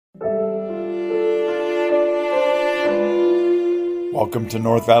Welcome to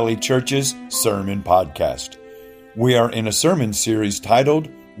North Valley Church's Sermon Podcast. We are in a sermon series titled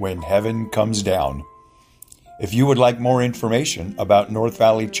When Heaven Comes Down. If you would like more information about North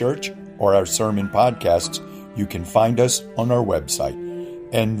Valley Church or our sermon podcasts, you can find us on our website,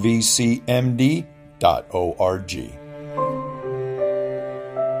 nvcmd.org.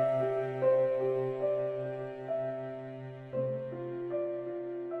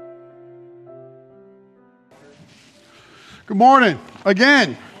 Good morning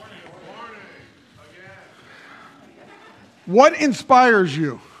again. What inspires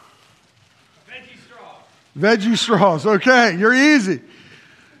you? Veggie straws. Okay, you're easy.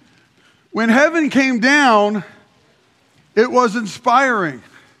 When heaven came down, it was inspiring.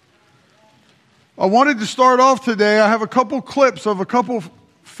 I wanted to start off today. I have a couple clips of a couple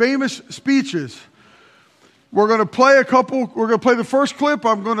famous speeches. We're going to play the first clip.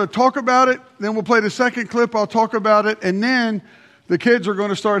 I'm going to talk about it. Then we'll play the second clip. I'll talk about it. And then the kids are going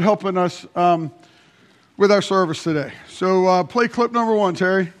to start helping us with our service today. So play clip number one,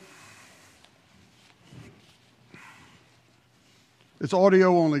 Terry. It's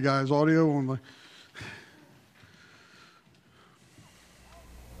audio only, guys. Audio only.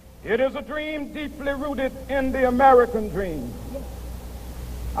 It is a dream deeply rooted in the American dream.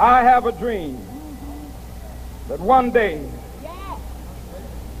 I have a dream that one day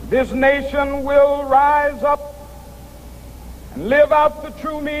this nation will rise up and live out the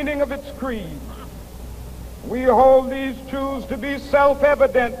true meaning of its creed. We hold these truths to be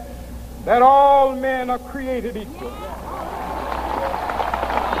self-evident, that all men are created equal.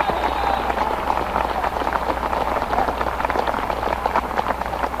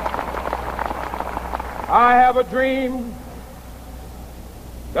 I have a dream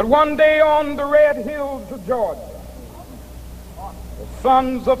that one day on the red hills of Georgia, the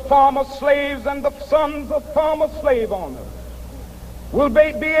sons of former slaves and the sons of former slave owners will be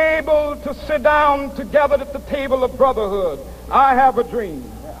able to sit down together at the table of brotherhood. I have a dream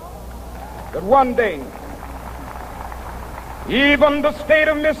that one day even the state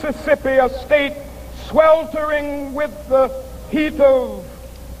of Mississippi, a state sweltering with the heat of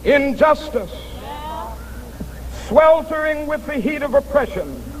injustice, sweltering with the heat of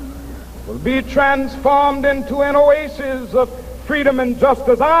oppression, will be transformed into an oasis of freedom and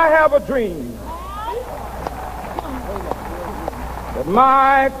justice. I have a dream that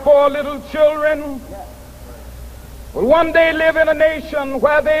my 4 little children will one day live in a nation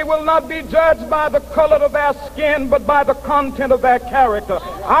where they will not be judged by the color of their skin, but by the content of their character.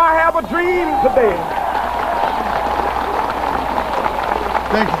 I have a dream today.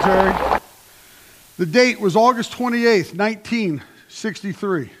 Thank you, Terry. The date was August 28th,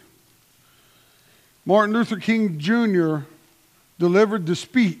 1963. Martin Luther King Jr. delivered the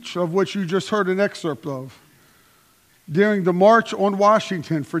speech of which you just heard an excerpt of during the March on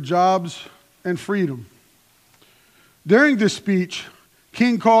Washington for Jobs and Freedom. During this speech,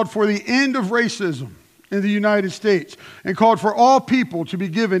 King called for the end of racism in the United States and called for all people to be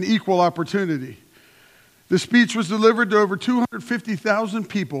given equal opportunity. The speech was delivered to over 250,000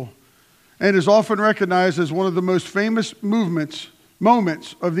 people and is often recognized as one of the most famous moments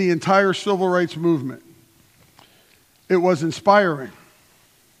of the entire civil rights movement. It was inspiring.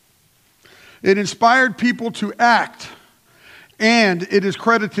 It inspired people to act, and it is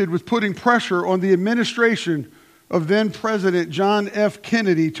credited with putting pressure on the administration of then-President John F.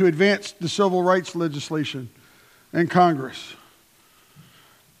 Kennedy to advance the civil rights legislation in Congress.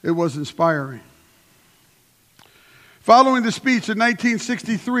 It was inspiring. Following the speech in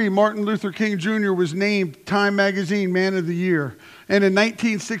 1963, Martin Luther King Jr. was named Time Magazine Man of the Year. And in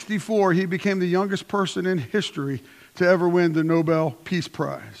 1964, he became the youngest person in history to ever win the Nobel Peace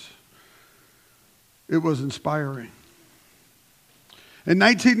Prize. It was inspiring. In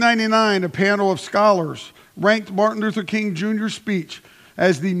 1999, a panel of scholars ranked Martin Luther King Jr.'s speech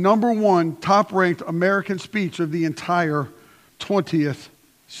as the #1 top-ranked American speech of the entire 20th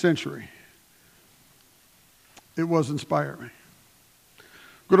century. It was inspiring.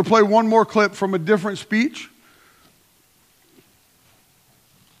 I'm going to play one more clip from a different speech.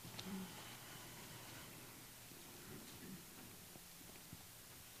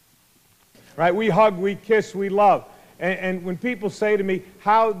 Right? We hug, we kiss, we love. And when people say to me,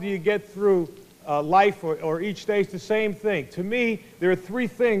 how do you get through life or each day, it's the same thing. To me, there are 3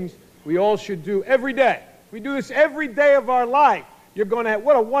 things we all should do every day. We do this every day of our life. You're going to have,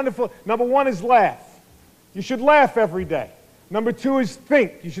 what a wonderful, number 1 is laugh. You should laugh every day. Number 2 is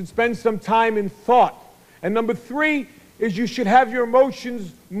think. You should spend some time in thought. And number 3 is you should have your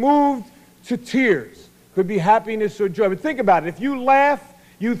emotions moved to tears. Could be happiness or joy. But think about it. If you laugh,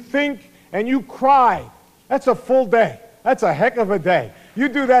 you think, and you cry, that's a full day. That's a heck of a day. You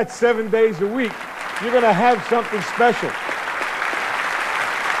do that 7 days a week, you're going to have something special.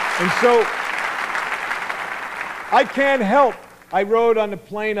 And so, I can't help. I rode on the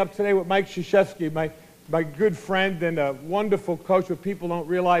plane up today with Mike Krzyzewski, my good friend and a wonderful coach, but people don't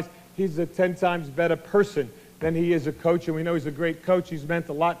realize he's a 10 times better person than he is a coach, and we know he's a great coach. He's meant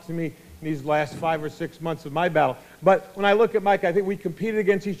a lot to me in these last 5 or 6 months of my battle. But when I look at Mike, I think we competed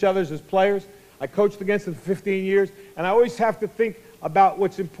against each other as players. I coached against him for 15 years, and I always have to think about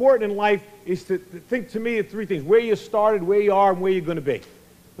what's important in life is to think, to me, of three things: where you started, where you are, and where you're going to be.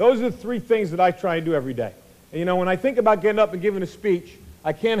 Those are the three things that I try and do every day. And, you know, when I think about getting up and giving a speech,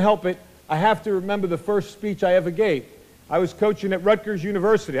 I can't help it. I have to remember the first speech I ever gave. I was coaching at Rutgers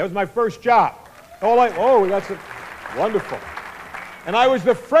University. That was my first job. Oh, that's wonderful. And I was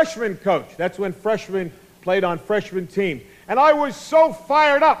the freshman coach. That's when freshmen played on freshman teams. And I was so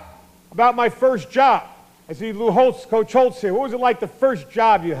fired up about my first job. I see Lou Holtz, Coach Holtz here. What was it like the first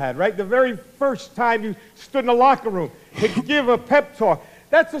job you had, right? The very first time you stood in the locker room to give a pep talk.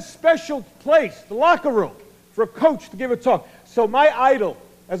 That's a special place, the locker room, for a coach to give a talk. So my idol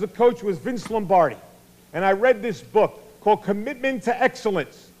as a coach was Vince Lombardi. And I read this book called Commitment to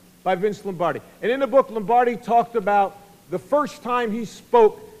Excellence by Vince Lombardi. And in the book, Lombardi talked about the first time he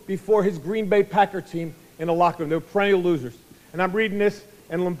spoke before his Green Bay Packer team in a locker room. They were perennial losers. And I'm reading this,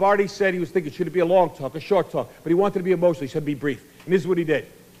 and Lombardi said he was thinking, should it be a long talk, a short talk? But he wanted to be emotional. He said, be brief. And this is what he did.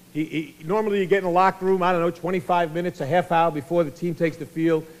 Normally you get in the locker room, 25 minutes, a half hour before the team takes the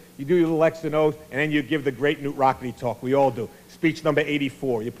field. You do your little X and O's, and then you give the great Newt Rockney talk. We all do. Speech number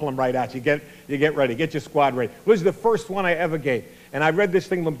 84. You pull them right out. You get ready. Get your squad ready. This is the first one I ever gave. And I read this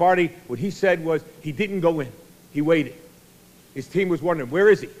thing, Lombardi, what he said was he didn't go in. He waited. His team was wondering, where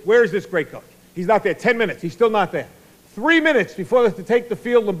is he? Where is this great coach? He's not there. 10 minutes. He's still not there. 3 minutes before they have to take the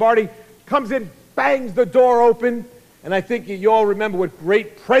field, Lombardi comes in, bangs the door open, and I think you all remember what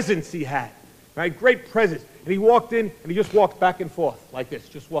great presence he had, right? Great presence. And he walked in, and he just walked back and forth like this,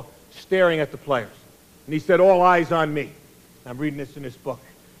 just staring at the players. And he said, all eyes on me. And I'm reading this in this book,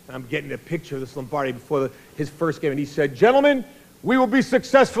 and I'm getting a picture of this Lombardi before his first game. And he said, gentlemen, we will be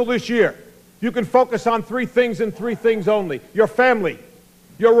successful this year. You can focus on three things and three things only: your family,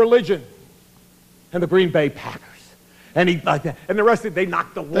 your religion, and the Green Bay Packers. And he like that. And the rest of it, they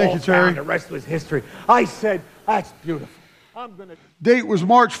knocked the walls down. The rest was history. I said, that's beautiful. Date was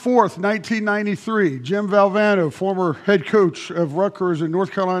March 4th, 1993. Jim Valvano, former head coach of Rutgers and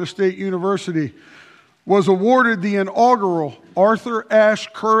North Carolina State University, was awarded the inaugural Arthur Ashe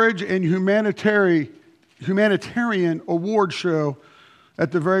Courage and Humanitarian Award show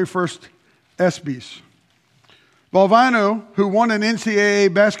at the very first ESPYs. Valvano, who won an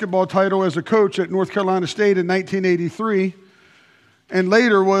NCAA basketball title as a coach at North Carolina State in 1983, and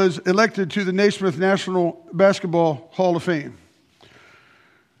later was elected to the Naismith National Basketball Hall of Fame.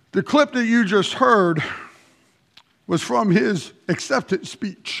 The clip that you just heard was from his acceptance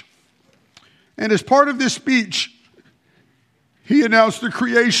speech. And as part of this speech, he announced the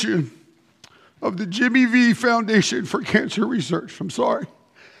creation of the Jimmy V Foundation for Cancer Research. I'm sorry.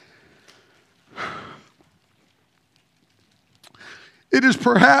 It is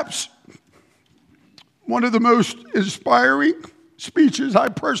perhaps one of the most inspiring speeches I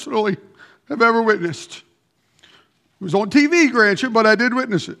personally have ever witnessed. It was on TV, grant you, but I did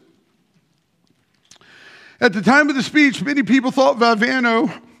witness it. At the time of the speech, many people thought Valvano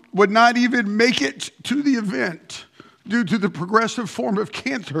would not even make it to the event due to the progressive form of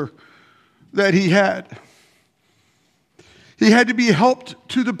cancer that he had. He had to be helped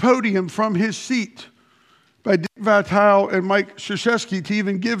to the podium from his seat by Dick Vitale and Mike Krzyzewski to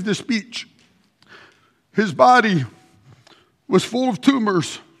even give the speech. His body was full of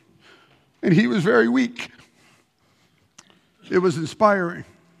tumors, and he was very weak. It was inspiring.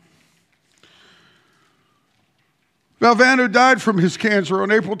 Valvano died from his cancer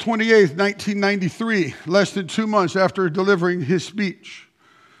on April 28, 1993, less than 2 months after delivering his speech.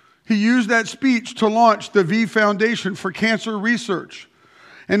 He used that speech to launch the V Foundation for Cancer Research.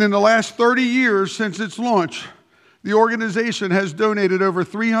 And in the last 30 years since its launch, the organization has donated over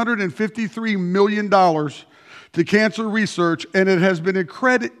 $353 million to cancer research, and it has been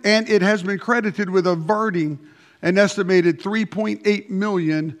credited with averting an estimated 3.8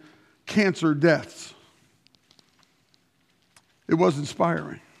 million cancer deaths. It was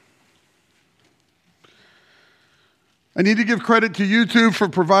inspiring. I need to give credit to YouTube for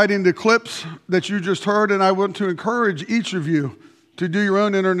providing the clips that you just heard, and I want to encourage each of you to do your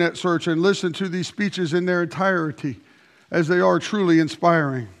own internet search and listen to these speeches in their entirety, as they are truly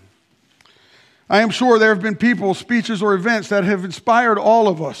inspiring. I am sure there have been people, speeches, or events that have inspired all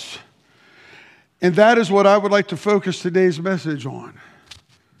of us. And that is what I would like to focus today's message on.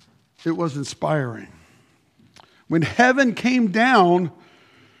 It was inspiring. When heaven came down,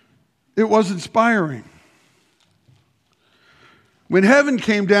 it was inspiring. When heaven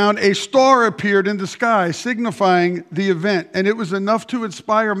came down, a star appeared in the sky, signifying the event, and it was enough to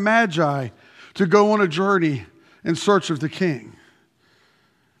inspire Magi to go on a journey in search of the king.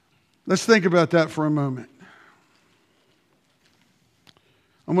 Let's think about that for a moment.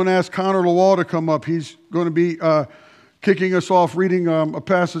 I'm going to ask Connor Lawal to come up. He's going to be kicking us off reading a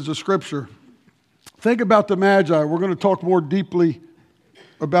passage of Scripture. Think about the Magi. We're going to talk more deeply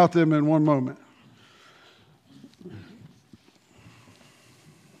about them in one moment.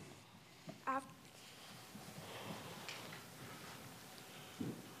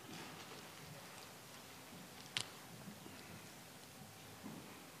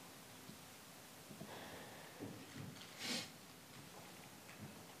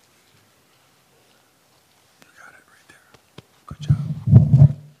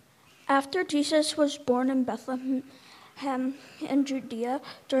 After Jesus was born in Bethlehem in Judea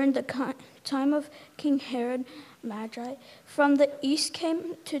during the time of King Herod, Magi from the east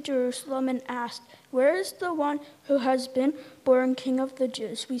came to Jerusalem and asked, "Where is the one who has been born King of the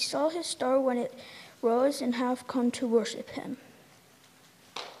Jews? We saw his star when it rose and have come to worship him."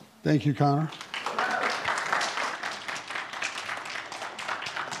 Thank you, Connor.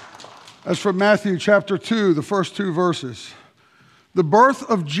 That's from Matthew chapter 2, the first 2 verses. The birth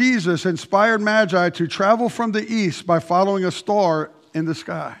of Jesus inspired Magi to travel from the east by following a star in the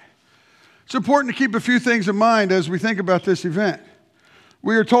sky. It's important to keep a few things in mind as we think about this event.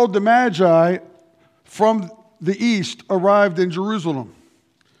 We are told the Magi from the east arrived in Jerusalem.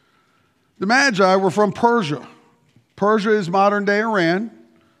 The Magi were from Persia. Persia is modern-day Iran,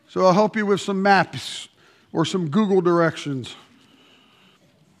 so I'll help you with some maps or some Google directions.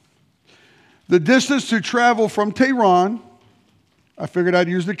 The distance to travel from Tehran, I figured I'd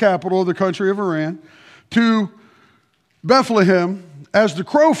use the capital of the country of Iran, to Bethlehem, as the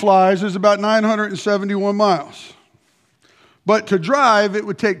crow flies, is about 971 miles. But to drive, it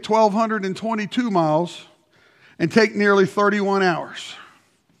would take 1,222 miles and take nearly 31 hours.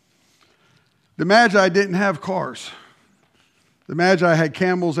 The Magi didn't have cars. The Magi had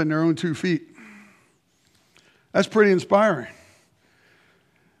camels and their own 2 feet. That's pretty inspiring.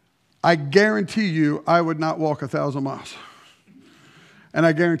 I guarantee you I would not walk 1,000 miles. And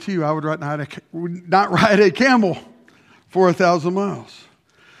I guarantee you I would not ride a camel for 1,000 miles.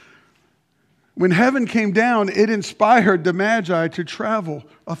 When heaven came down, it inspired the Magi to travel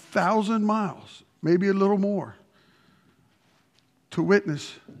 1,000 miles, maybe a little more, to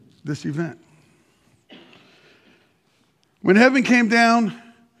witness this event. When heaven came down,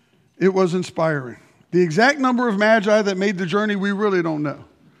 it was inspiring. The exact number of Magi that made the journey, we really don't know.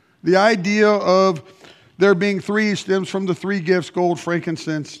 The idea of there being 3 stems from the 3 gifts: gold,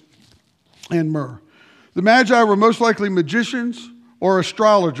 frankincense, and myrrh. The Magi were most likely magicians or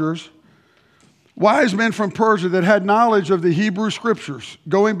astrologers, wise men from Persia that had knowledge of the Hebrew Scriptures,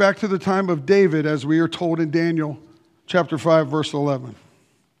 going back to the time of David, as we are told in Daniel chapter 5, verse 11.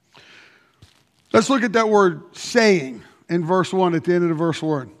 Let's look at that word saying in verse 1 at the end of the verse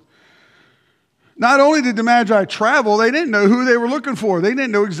 1. Not only did the Magi travel, they didn't know who they were looking for. They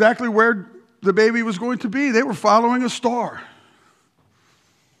didn't know exactly where the baby was going to be. They were following a star.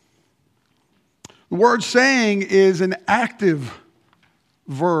 The word saying is an active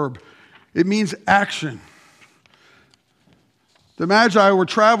verb. It means action. The Magi were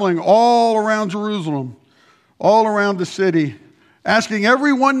traveling all around Jerusalem, all around the city, asking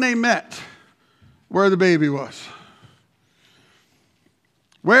everyone they met where the baby was.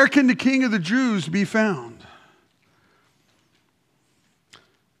 Where can the King of the Jews be found?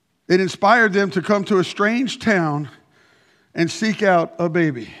 It inspired them to come to a strange town and seek out a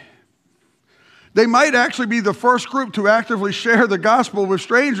baby. They might actually be the first group to actively share the gospel with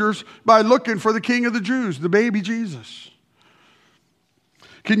strangers by looking for the King of the Jews, the baby Jesus.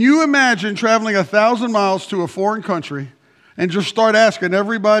 Can you imagine traveling 1,000 miles to a foreign country and just start asking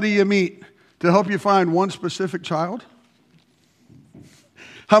everybody you meet to help you find one specific child?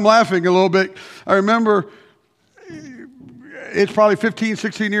 I'm laughing a little bit. I remember it's probably 15,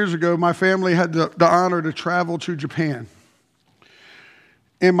 16 years ago, my family had the honor to travel to Japan.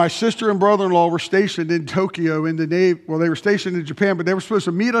 And my sister and brother-in-law were stationed in Tokyo in the Navy. Well, they were stationed in Japan, but they were supposed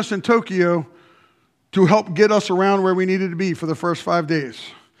to meet us in Tokyo to help get us around where we needed to be for the first 5 days.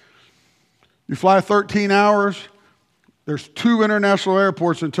 You fly 13 hours. There's 2 international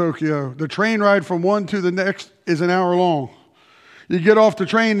airports in Tokyo. The train ride from one to the next is an hour long. You get off the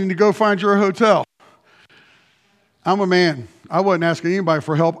train and you go find your hotel. I'm a man. I wasn't asking anybody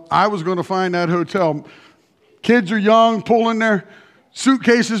for help. I was going to find that hotel. Kids are young, pulling their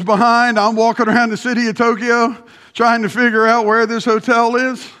suitcases behind. I'm walking around the city of Tokyo trying to figure out where this hotel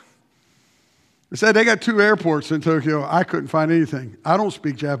is. They said they got 2 airports in Tokyo. I couldn't find anything. I don't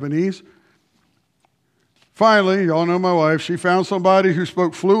speak Japanese. Finally, y'all know my wife, she found somebody who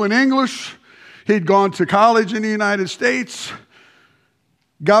spoke fluent English. He'd gone to college in the United States,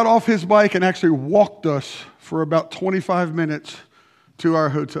 got off his bike and actually walked us for about 25 minutes to our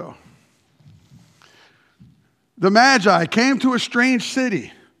hotel. The Magi came to a strange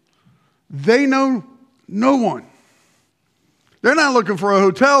city. They know no one. They're not looking for a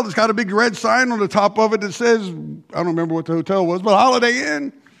hotel that's got a big red sign on the top of it that says, I don't remember what the hotel was, but Holiday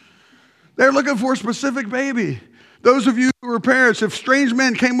Inn. They're looking for a specific baby. Those of you who are parents, if strange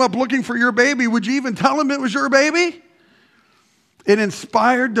men came up looking for your baby, would you even tell them it was your baby? It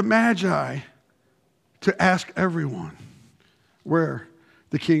inspired the Magi to ask everyone where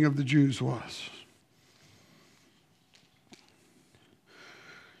the King of the Jews was.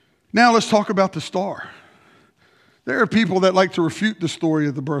 Now let's talk about the star. There are people that like to refute the story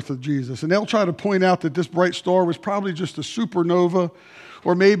of the birth of Jesus, and they'll try to point out that this bright star was probably just a supernova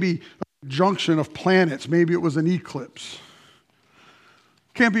or maybe a junction of planets. Maybe it was an eclipse.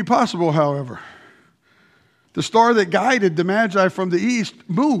 Can't be possible, however. The star that guided the Magi from the east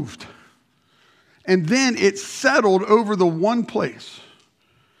moved, and then it settled over the one place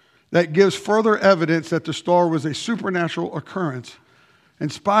that gives further evidence that the star was a supernatural occurrence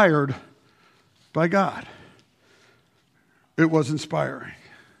inspired by God. It was inspiring.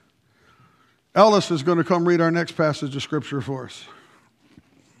 Ellis is going to come read our next passage of Scripture for us.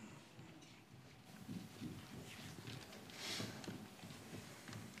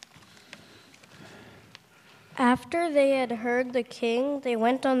 After they had heard the king, they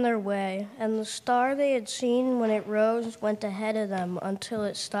went on their way, and the star they had seen when it rose went ahead of them until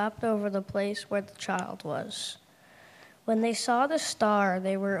it stopped over the place where the child was. When they saw the star,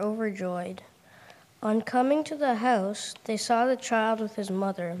 they were overjoyed. On coming to the house, they saw the child with his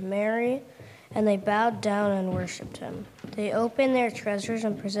mother, Mary, and they bowed down and worshipped him. They opened their treasures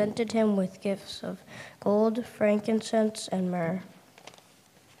and presented him with gifts of gold, frankincense, and myrrh.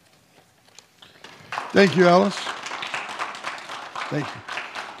 Thank you, Alice. Thank you.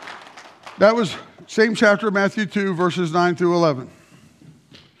 That was same chapter, Matthew 2, verses 9 through 11.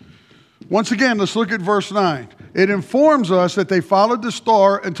 Once again, let's look at verse 9. It informs us that they followed the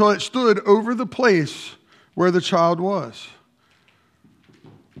star until it stood over the place where the child was.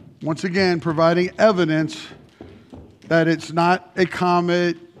 Once again, providing evidence that it's not a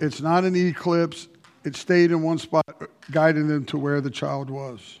comet, it's not an eclipse, it stayed in one spot, guiding them to where the child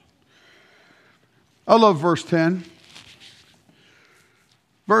was. I love verse 10.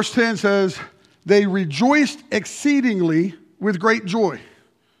 Verse 10 says, they rejoiced exceedingly with great joy.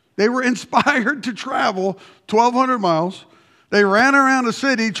 They were inspired to travel 1,200 miles. They ran around the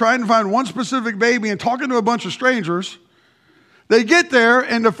city trying to find one specific baby and talking to a bunch of strangers. They get there,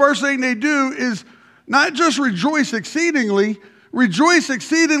 and the first thing they do is not just rejoice exceedingly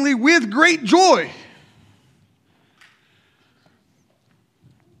with great joy.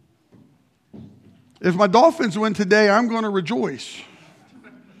 If my Dolphins win today, I'm going to rejoice.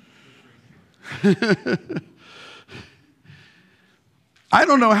 I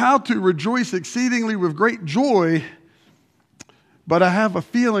don't know how to rejoice exceedingly with great joy, but I have a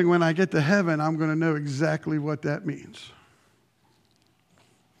feeling when I get to heaven, I'm going to know exactly what that means.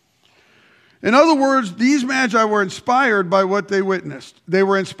 In other words, these Magi were inspired by what they witnessed. They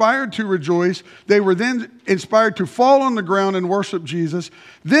were inspired to rejoice. They were then inspired to fall on the ground and worship Jesus.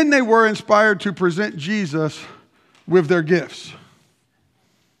 Then they were inspired to present Jesus with their gifts.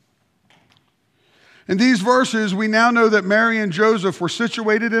 In these verses, we now know that Mary and Joseph were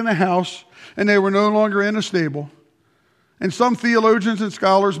situated in a house and they were no longer in a stable. And some theologians and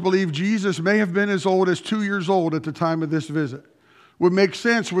scholars believe Jesus may have been as old as 2 years old at the time of this visit. Would make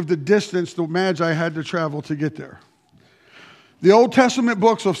sense with the distance the Magi had to travel to get there. The Old Testament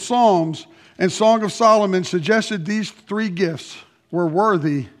books of Psalms and Song of Solomon suggested these 3 gifts were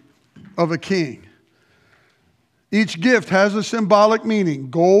worthy of a king. Each gift has a symbolic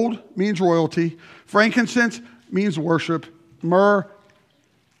meaning. Gold means royalty. Frankincense means worship. Myrrh,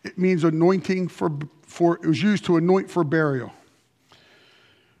 it means anointing it was used to anoint for burial.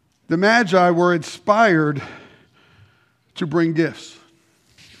 The Magi were inspired to bring gifts.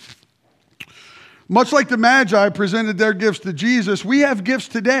 Much like the Magi presented their gifts to Jesus, we have gifts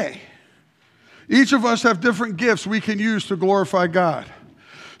today. Each of us have different gifts we can use to glorify God.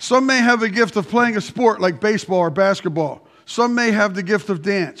 Some may have a gift of playing a sport like baseball or basketball. Some may have the gift of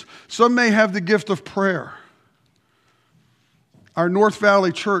dance. Some may have the gift of prayer. our North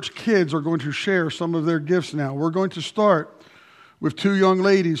Valley Church kids are going to share some of their gifts now. We're going to start with two young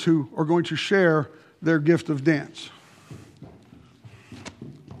ladies who are going to share their gift of dance.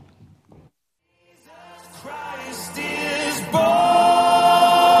 Christ is born.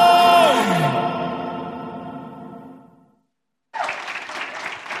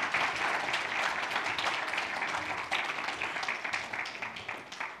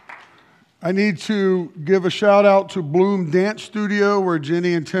 I need to give a shout out to Bloom Dance Studio where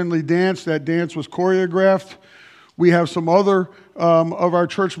Jenny and Tinley danced. That dance was choreographed. We have some other of our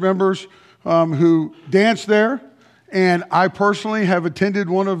church members who dance there, and I personally have attended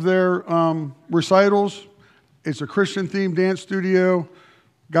one of their recitals. It's a Christian-themed dance studio.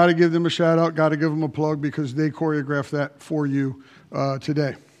 Got to give them a shout-out, got to give them a plug because they choreographed that for you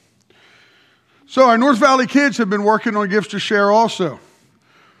today. So our North Valley kids have been working on gifts to share also.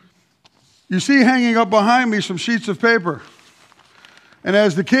 You see hanging up behind me some sheets of paper. And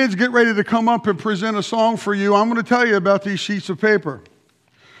as the kids get ready to come up and present a song for you, I'm going to tell you about these sheets of paper.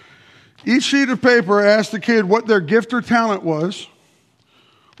 Each sheet of paper asks the kid what their gift or talent was,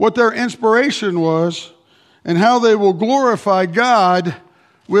 what their inspiration was, and how they will glorify God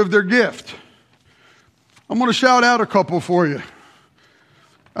with their gift. I'm going to shout out a couple for you.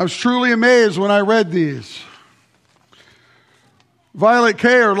 I was truly amazed when I read these. Violet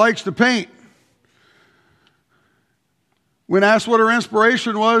Kayer likes to paint. When asked what her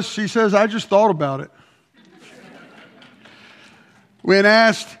inspiration was, she says, I just thought about it. When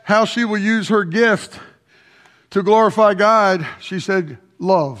asked how she will use her gift to glorify God, she said,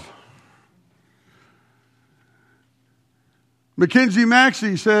 love. Mackenzie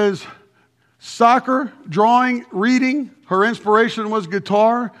Maxey says, soccer, drawing, reading. Her inspiration was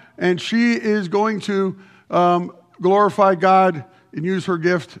guitar, and she is going to glorify God and use her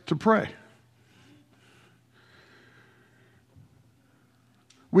gift to pray.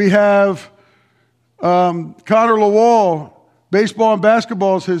 We have Connor Lawal. Baseball and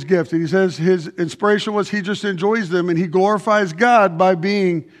basketball is his gift. And he says his inspiration was he just enjoys them and he glorifies God by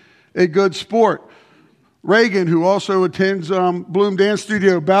being a good sport. Reagan, who also attends Bloom Dance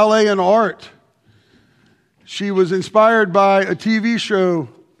Studio, ballet and art. She was inspired by a TV show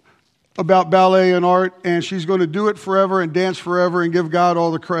about ballet and art, and she's going to do it forever and dance forever and give God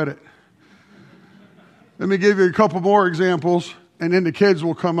all the credit. Let me give you a couple more examples, and then the kids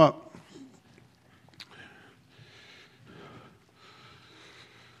will come up.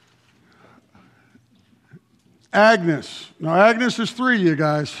 Agnes. Now, Agnes is 3, you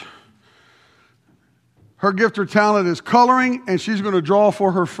guys. Her gift or talent is coloring, and she's going to draw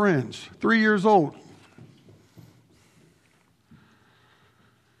for her friends. 3 years old.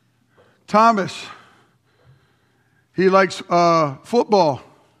 Thomas. He likes football.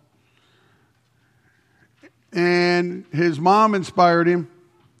 And his mom inspired him,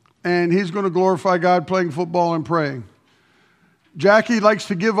 and he's going to glorify God playing football and praying. Jackie likes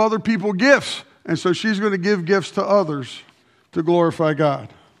to give other people gifts, and so she's going to give gifts to others to glorify God.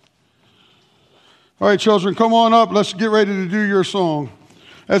 All right, children, come on up. Let's get ready to do your song.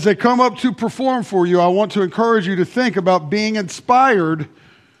 As they come up to perform for you, I want to encourage you to think about being inspired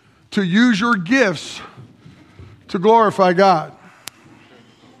to use your gifts to glorify God.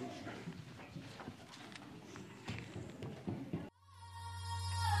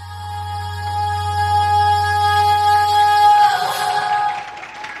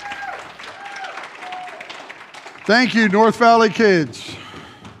 Thank you, North Valley kids.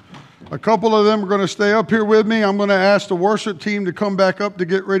 A couple of them are going to stay up here with me. I'm going to ask the worship team to come back up to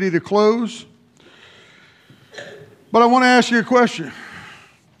get ready to close. But I want to ask you a question.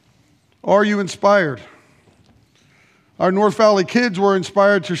 Are you inspired? Our North Valley kids were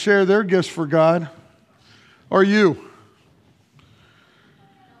inspired to share their gifts for God. Are you?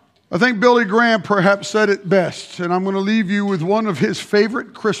 I think Billy Graham perhaps said it best, and I'm going to leave you with one of his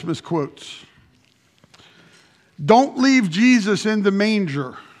favorite Christmas quotes. Don't leave Jesus in the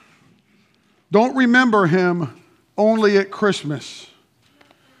manger. Don't remember him only at Christmas.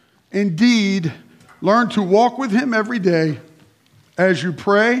 Indeed, learn to walk with him every day as you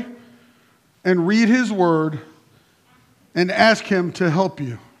pray and read his word and ask him to help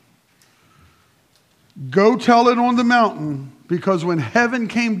you. Go tell it on the mountain, because when heaven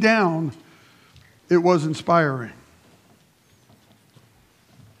came down, it was inspiring.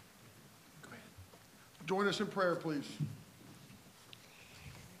 Join us in prayer, please.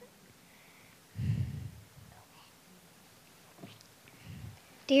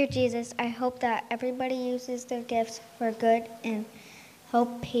 Dear Jesus, I hope that everybody uses their gifts for good and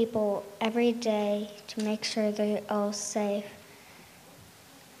help people every day to make sure they're all safe.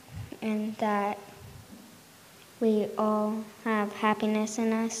 And that we all have happiness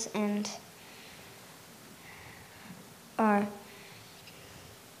in us and are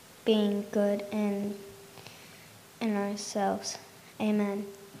being good in ourselves. Amen.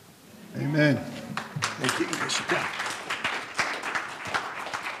 Amen. Thank you. Yes, you got it.